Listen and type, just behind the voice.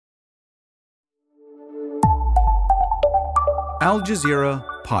Al Jazeera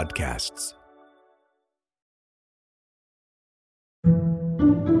Podcasts.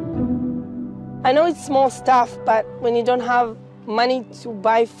 I know it's small stuff, but when you don't have money to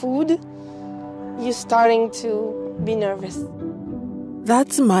buy food, you're starting to be nervous.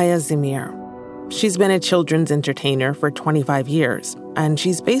 That's Maya Zamir. She's been a children's entertainer for 25 years, and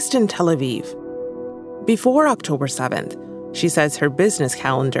she's based in Tel Aviv. Before October 7th, she says her business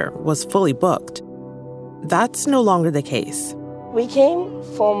calendar was fully booked. That's no longer the case. We came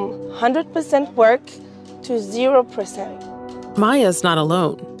from 100% work to 0%. Maya's not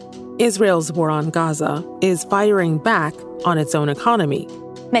alone. Israel's war on Gaza is firing back on its own economy.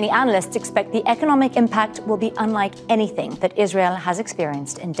 Many analysts expect the economic impact will be unlike anything that Israel has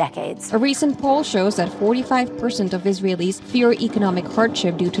experienced in decades. A recent poll shows that 45% of Israelis fear economic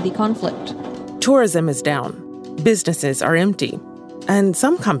hardship due to the conflict. Tourism is down. Businesses are empty. And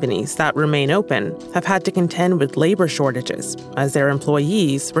some companies that remain open have had to contend with labor shortages as their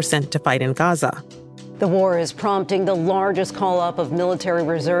employees were sent to fight in Gaza. The war is prompting the largest call-up of military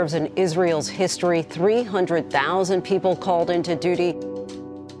reserves in Israel's history. 300,000 people called into duty.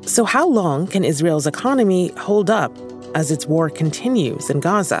 So how long can Israel's economy hold up as its war continues in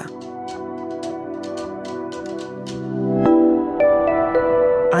Gaza?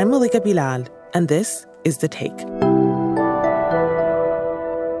 I'm Malika Bilal, and this is The Take.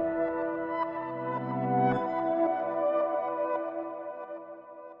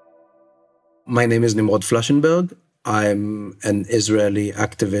 My name is Nimrod Flaschenberg. I'm an Israeli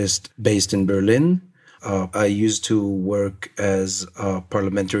activist based in Berlin. I used to work as a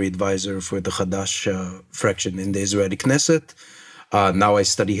parliamentary advisor for the Hadash fraction in the Israeli Knesset. Now I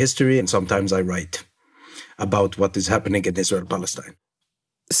study history and sometimes I write about what is happening in Israel-Palestine.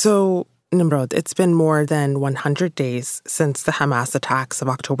 So, Nimrod, it's been more than 100 days since the Hamas attacks of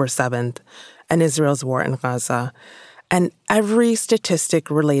October 7th and Israel's war in Gaza. And every statistic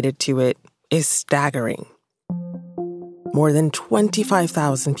related to it is staggering. More than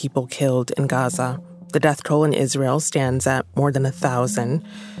 25,000 people killed in Gaza. The death toll in Israel stands at more than 1,000.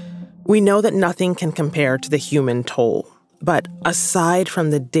 We know that nothing can compare to the human toll. But aside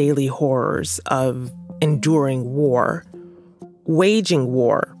from the daily horrors of enduring war, waging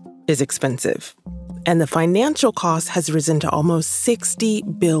war is expensive. And the financial cost has risen to almost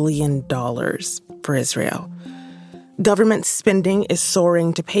 $60 billion for Israel. Government spending is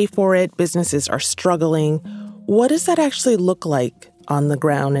soaring to pay for it. Businesses are struggling. What does that actually look like on the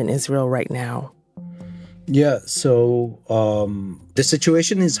ground in Israel right now? Yeah, so the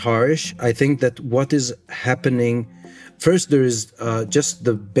situation is harsh. I think that what is happening, first there is just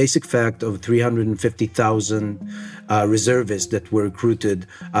the basic fact of 350,000 reservists that were recruited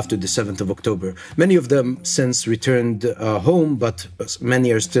after the 7th of October. Many of them since returned home, but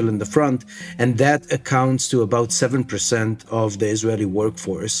many are still in the front. And that accounts to about 7% of the Israeli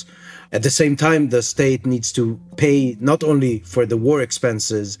workforce. At the same time, the state needs to pay not only for the war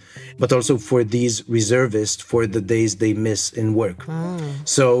expenses, but also for these reservists for the days they miss in work.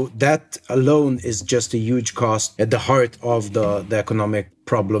 So that alone is just a huge cost at the heart of the economic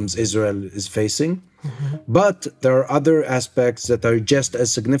problems Israel is facing. But there are other aspects that are just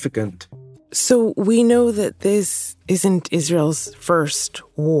as significant. So we know that this isn't Israel's first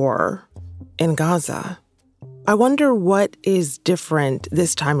war in Gaza. I wonder what is different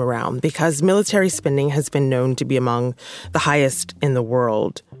this time around, because military spending has been known to be among the highest in the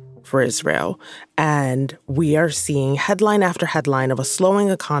world for Israel. And we are seeing headline after headline of a slowing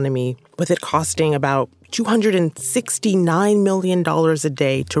economy, with it costing about $269 million a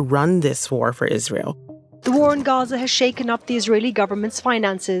day to run this war for Israel. The war in Gaza has shaken up the Israeli government's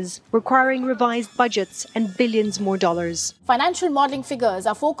finances, requiring revised budgets and billions more dollars. Financial modeling figures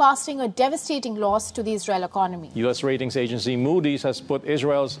are forecasting a devastating loss to the Israel economy. U.S. ratings agency Moody's has put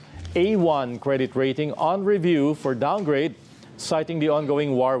Israel's A1 credit rating on review for downgrade, citing the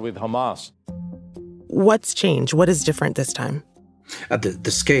ongoing war with Hamas. What's changed? What is different this time?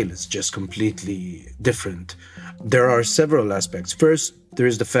 The scale is just completely different. There are several aspects. First, there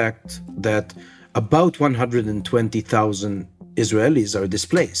is the fact that about 120,000 Israelis are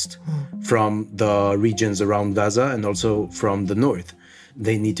displaced from the regions around Gaza and also from the north.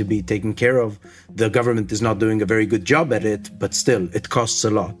 They need to be taken care of. The government is not doing a very good job at it, but still, it costs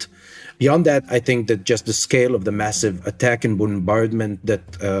a lot. Beyond that, I think that just the scale of the massive attack and bombardment that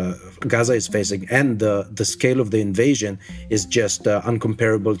Gaza is facing and the scale of the invasion is just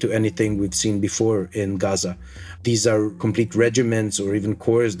uncomparable to anything we've seen before in Gaza. These are complete regiments or even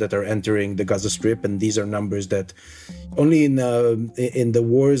corps that are entering the Gaza Strip, and these are numbers that only in the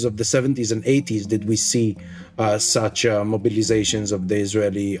wars of the 70s and 80s did we see such mobilizations of the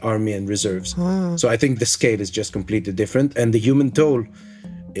Israeli army and reserves. So I think the scale is just completely different, and the human toll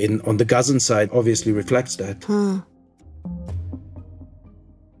on the Gazan side obviously reflects that.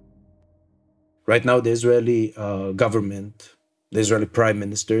 Right now, the Israeli government, the Israeli prime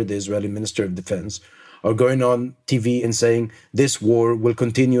minister, the Israeli minister of defense are going on TV and saying this war will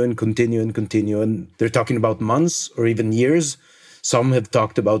continue and continue and continue. And they're talking about months or even years. Some have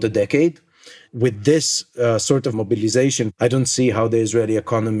talked about a decade. With this sort of mobilization, I don't see how the Israeli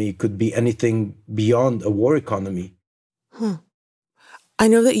economy could be anything beyond a war economy. I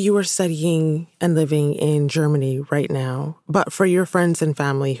know that you are studying and living in Germany right now, but for your friends and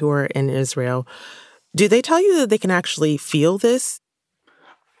family who are in Israel, do they tell you that they can actually feel this?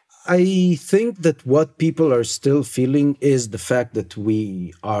 I think that what people are still feeling is the fact that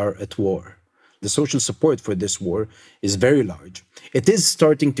we are at war. The social support for this war is very large. It is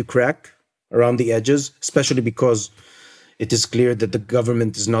starting to crack around the edges, especially because it is clear that the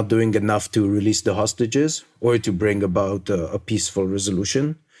government is not doing enough to release the hostages or to bring about a peaceful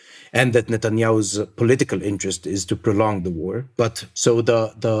resolution, and that Netanyahu's political interest is to prolong the war. But so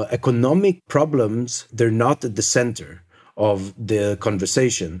the economic problems, they're not at the center of the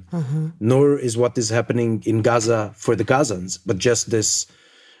conversation, nor is what is happening in Gaza for the Gazans, but just this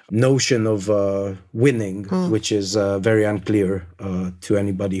notion of winning, which is very unclear to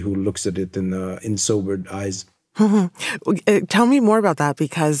anybody who looks at it in sobered eyes. Tell me more about that,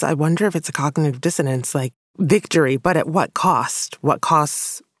 because I wonder if it's a cognitive dissonance, like victory, but at what cost? What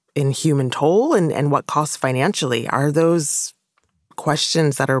costs in human toll and what costs financially? Are those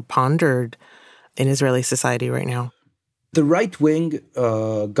questions that are pondered in Israeli society right now? The right-wing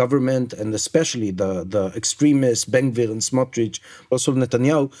government, and especially the extremists, Ben Gvir and Smotrich, also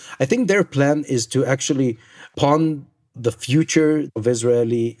Netanyahu, I think their plan is to actually pawn the future of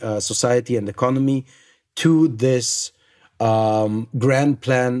Israeli society and economy to this grand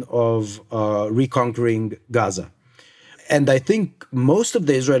plan of reconquering Gaza. And I think most of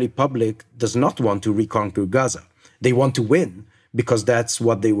the Israeli public does not want to reconquer Gaza. They want to win, because that's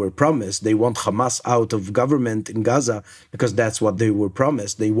what they were promised. They want Hamas out of government in Gaza because that's what they were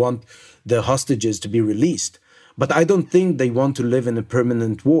promised. They want the hostages to be released. But I don't think they want to live in a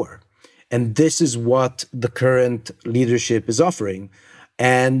permanent war. And this is what the current leadership is offering.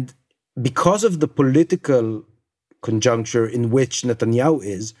 And because of the political conjuncture in which Netanyahu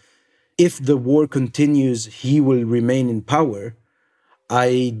is, if the war continues, he will remain in power.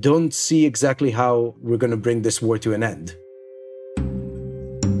 I don't see exactly how we're going to bring this war to an end.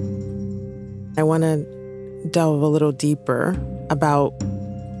 I want to delve a little deeper about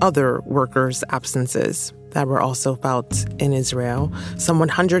other workers' absences that were also felt in Israel. Some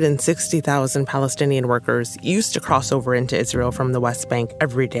 160,000 Palestinian workers used to cross over into Israel from the West Bank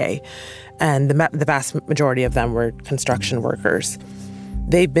every day, and the vast majority of them were construction workers.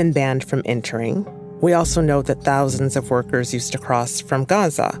 They've been banned from entering. We also know that thousands of workers used to cross from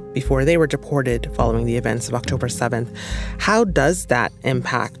Gaza before they were deported following the events of October 7th. How does that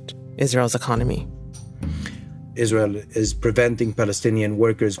impact Israel's economy? Israel is preventing Palestinian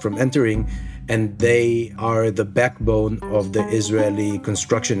workers from entering, and they are the backbone of the Israeli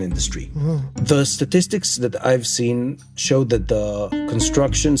construction industry. The statistics that I've seen show that the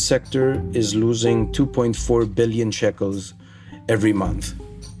construction sector is losing 2.4 billion shekels every month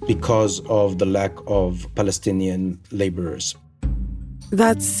because of the lack of Palestinian laborers.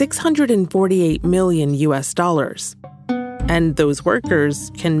 That's $648 million US. And those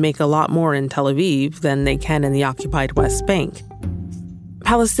workers can make a lot more in Tel Aviv than they can in the occupied West Bank.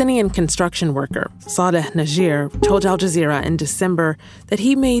 Palestinian construction worker Sadeh Najir told Al Jazeera in December that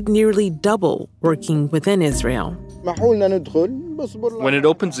he made nearly double working within Israel. When it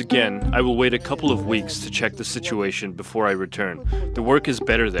opens again, I will wait a couple of weeks to check the situation before I return. The work is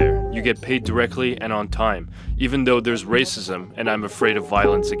better there. You get paid directly and on time, even though there's racism and I'm afraid of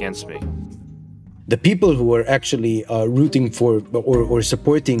violence against me. The people who are actually rooting for or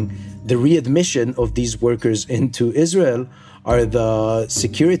supporting the readmission of these workers into Israel are the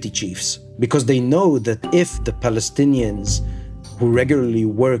security chiefs, because they know that if the Palestinians who regularly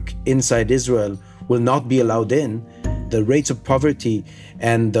work inside Israel will not be allowed in, the rates of poverty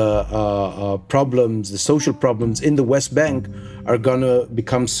and the problems, the social problems in the West Bank are going to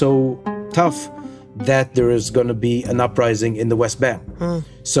become so tough that there is going to be an uprising in the West Bank.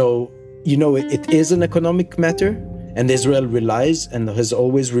 So it is an economic matter, and Israel relies and has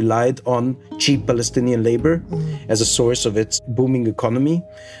always relied on cheap Palestinian labor as a source of its booming economy.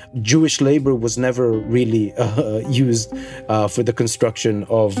 Jewish labor was never really used for the construction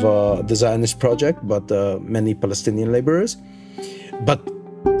of the Zionist project, but many Palestinian laborers. But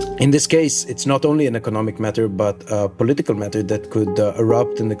in this case, it's not only an economic matter, but a political matter that could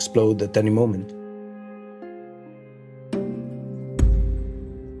erupt and explode at any moment.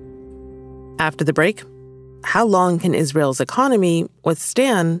 After the break, how long can Israel's economy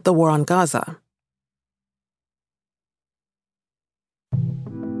withstand the war on Gaza?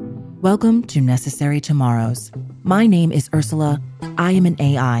 Welcome to Necessary Tomorrows. My name is Ursula. I am an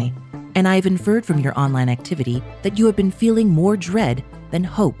AI, and I have inferred from your online activity that you have been feeling more dread than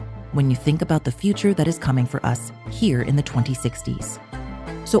hope when you think about the future that is coming for us here in the 2060s.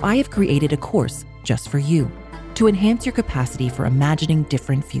 So I have created a course just for you to enhance your capacity for imagining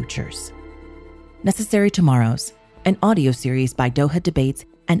different futures. Necessary Tomorrows, an audio series by Doha Debates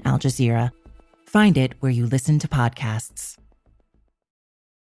and Al Jazeera. Find it where you listen to podcasts.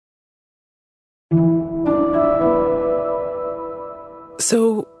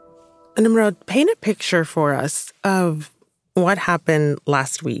 So, Nimrod, paint a picture for us of what happened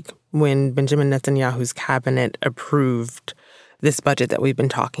last week when Benjamin Netanyahu's cabinet approved this budget that we've been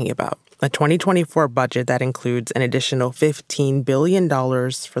talking about. A 2024 budget that includes an additional $15 billion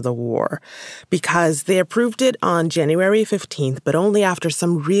for the war, because they approved it on January 15th, but only after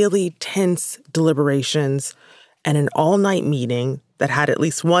some really tense deliberations and an all-night meeting that had at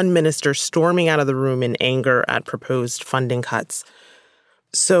least one minister storming out of the room in anger at proposed funding cuts.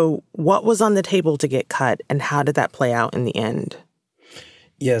 So what was on the table to get cut, and how did that play out in the end?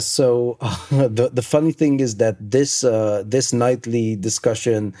 Yes, so the funny thing is that this nightly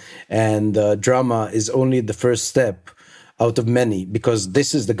discussion and drama is only the first step out of many, because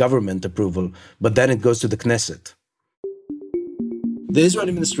this is the government approval, but then it goes to the Knesset. The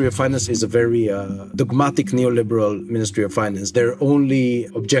Israeli Ministry of Finance is a very dogmatic neoliberal Ministry of Finance. Their only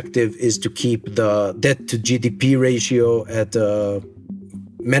objective is to keep the debt to GDP ratio at a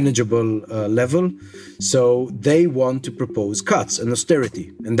manageable level. So they want to propose cuts and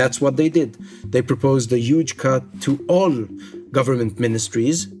austerity. And that's what they did. They proposed a huge cut to all government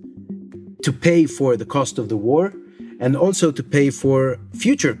ministries to pay for the cost of the war and also to pay for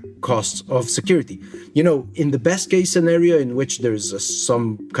future costs of security. In the best case scenario in which there's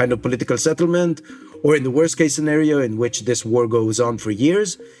some kind of political settlement, or in the worst case scenario in which this war goes on for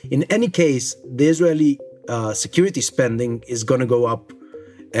years, in any case, the Israeli security spending is going to go up.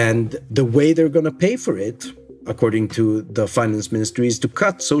 And the way they're going to pay for it, according to the finance ministry, is to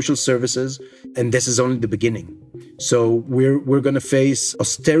cut social services. And this is only the beginning. So we're going to face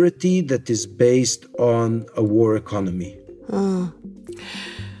austerity that is based on a war economy.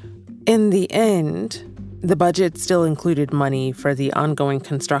 In the end, the budget still included money for the ongoing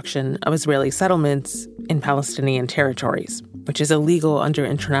construction of Israeli settlements in Palestinian territories, which is illegal under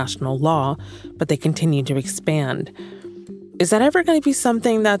international law, but they continue to expand. Is that ever going to be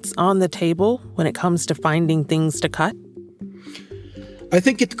something that's on the table when it comes to finding things to cut? I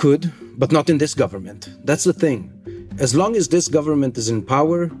think it could, but not in this government. That's the thing. As long as this government is in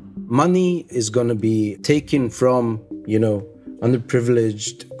power, money is going to be taken from,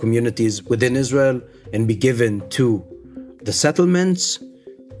 underprivileged communities within Israel and be given to the settlements,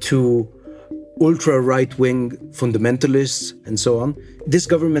 to ultra-right-wing fundamentalists, and so on. This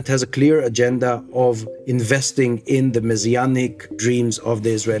government has a clear agenda of investing in the messianic dreams of the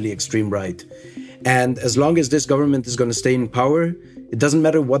Israeli extreme right. And as long as this government is going to stay in power, it doesn't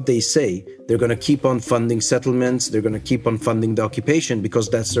matter what they say. They're going to keep on funding settlements. They're going to keep on funding the occupation because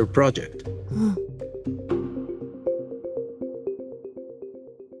that's their project.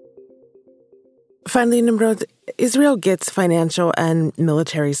 Finally, Nimrod, Israel gets financial and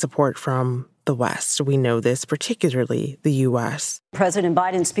military support from the West. We know this, particularly the U.S. President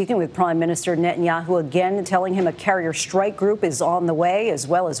Biden speaking with Prime Minister Netanyahu again, telling him a carrier strike group is on the way, as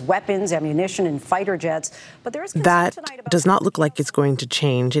well as weapons, ammunition, and fighter jets. But there is that does not look like it's going to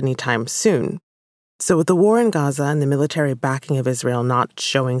change anytime soon. So with the war in Gaza and the military backing of Israel not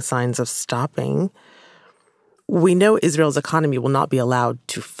showing signs of stopping, we know Israel's economy will not be allowed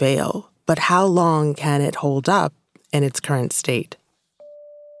to fail. But how long can it hold up in its current state?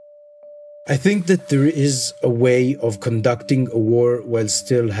 I think that there is a way of conducting a war while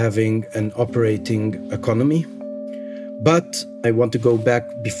still having an operating economy. But I want to go back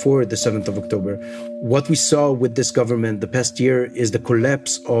before the 7th of October. What we saw with this government the past year is the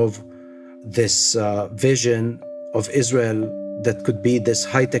collapse of this vision of Israel that could be this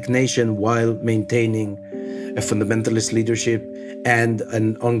high-tech nation while maintaining a fundamentalist leadership and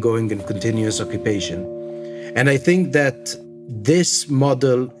an ongoing and continuous occupation. And I think that this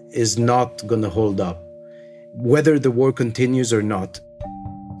model is not going to hold up, whether the war continues or not.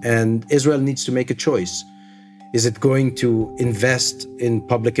 And Israel needs to make a choice. Is it going to invest in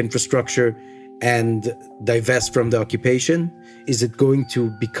public infrastructure and divest from the occupation? Is it going to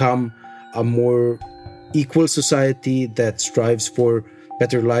become a more equal society that strives for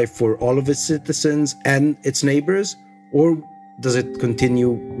better life for all of its citizens and its neighbors? Or does it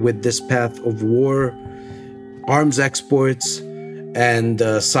continue with this path of war, arms exports, and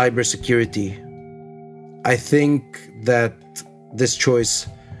cybersecurity? I think that this choice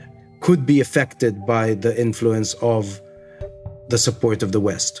could be affected by the influence of the support of the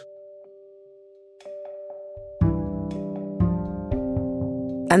West.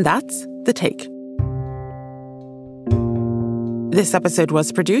 And that's The Take. This episode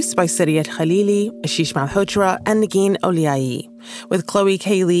was produced by Siriyat Khalili, Ashish Malhotra, and Nagin Oliai, with Chloe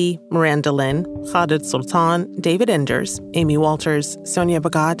Cayley, Miranda Lynn, Khalid Sultan, David Enders, Amy Walters, Sonia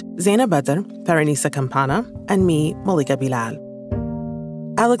Bagat, Zaina Badr, Paranisa Campana, and me, Malika Bilal.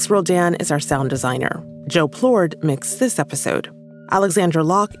 Alex Roldan is our sound designer. Joe Plord mixed this episode. Alexandra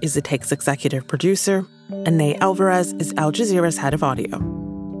Locke is The Take's executive producer, and Ney Alvarez is Al Jazeera's head of audio.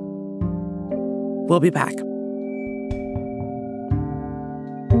 We'll be back.